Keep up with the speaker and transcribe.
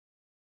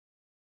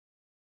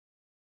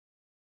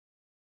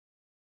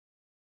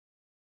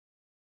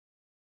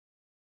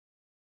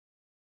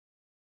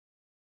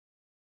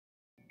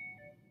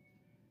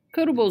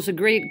Kodable is a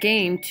great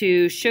game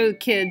to show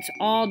kids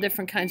all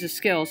different kinds of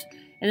skills.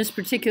 In this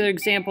particular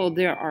example,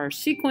 there are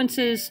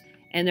sequences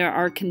and there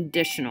are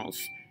conditionals.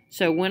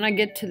 So when I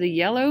get to the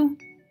yellow,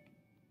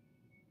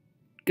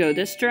 go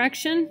this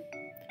direction.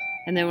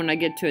 And then when I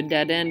get to a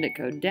dead end, it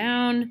goes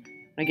down.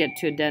 When I get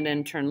to a dead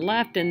end, turn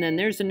left. And then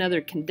there's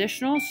another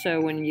conditional. So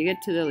when you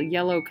get to the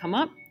yellow, come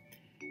up.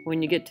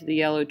 When you get to the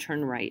yellow,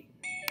 turn right.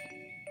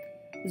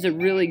 It's a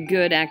really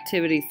good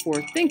activity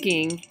for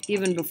thinking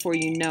even before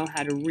you know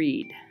how to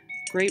read.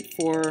 Great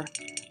for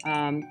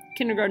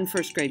kindergarten,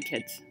 first grade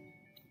kids.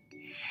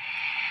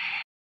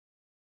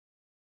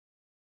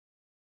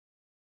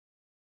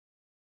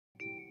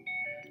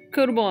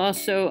 Kodable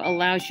also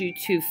allows you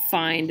to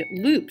find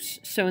loops.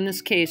 So in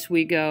this case,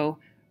 we go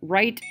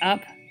right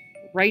up,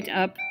 right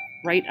up,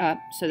 right up.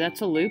 So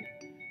that's a loop.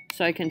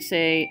 So I can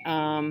say,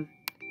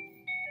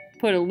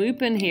 put a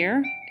loop in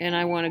here, and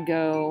I want to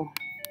go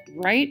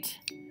right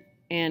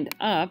and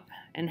up.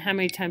 And how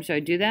many times do I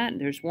do that?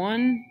 There's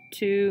 1,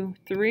 2,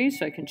 3.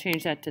 So I can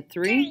change that to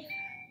 3.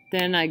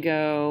 Then I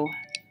go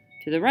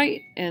to the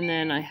right, and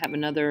then I have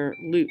another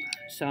loop.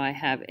 So I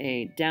have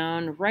a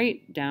down,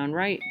 right, down,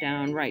 right,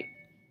 down, right.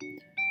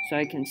 So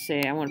I can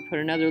say I want to put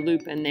another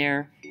loop in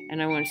there,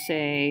 and I want to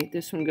say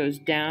this one goes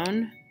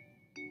down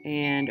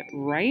and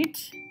right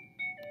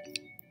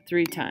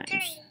 3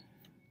 times.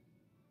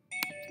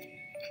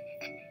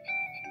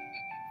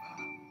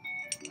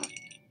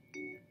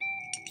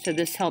 So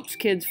this helps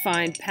kids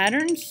find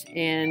patterns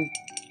and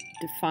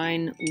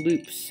define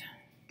loops.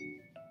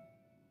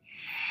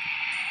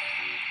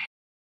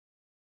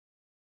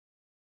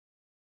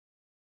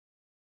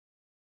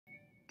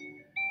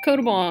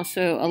 Kodable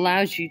also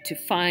allows you to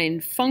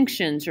find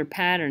functions or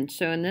patterns.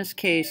 So in this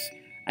case,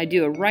 I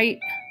do a right,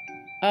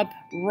 up,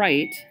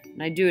 right,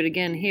 and I do it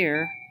again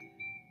here.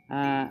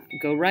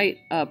 Go right,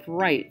 up,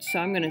 right. So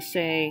I'm going to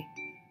say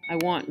I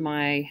want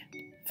my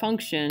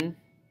function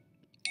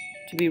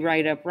to be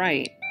right, up,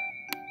 right.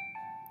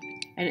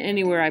 And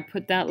anywhere I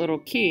put that little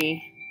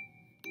key,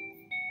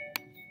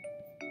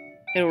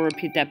 it'll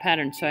repeat that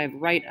pattern. So I have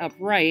right, up,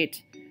 right,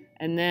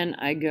 and then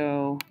I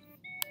go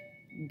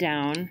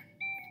down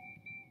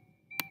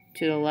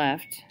to the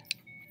left,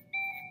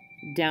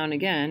 down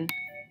again,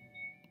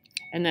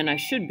 and then I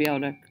should be able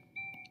to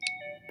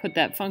put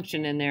that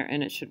function in there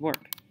and it should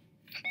work.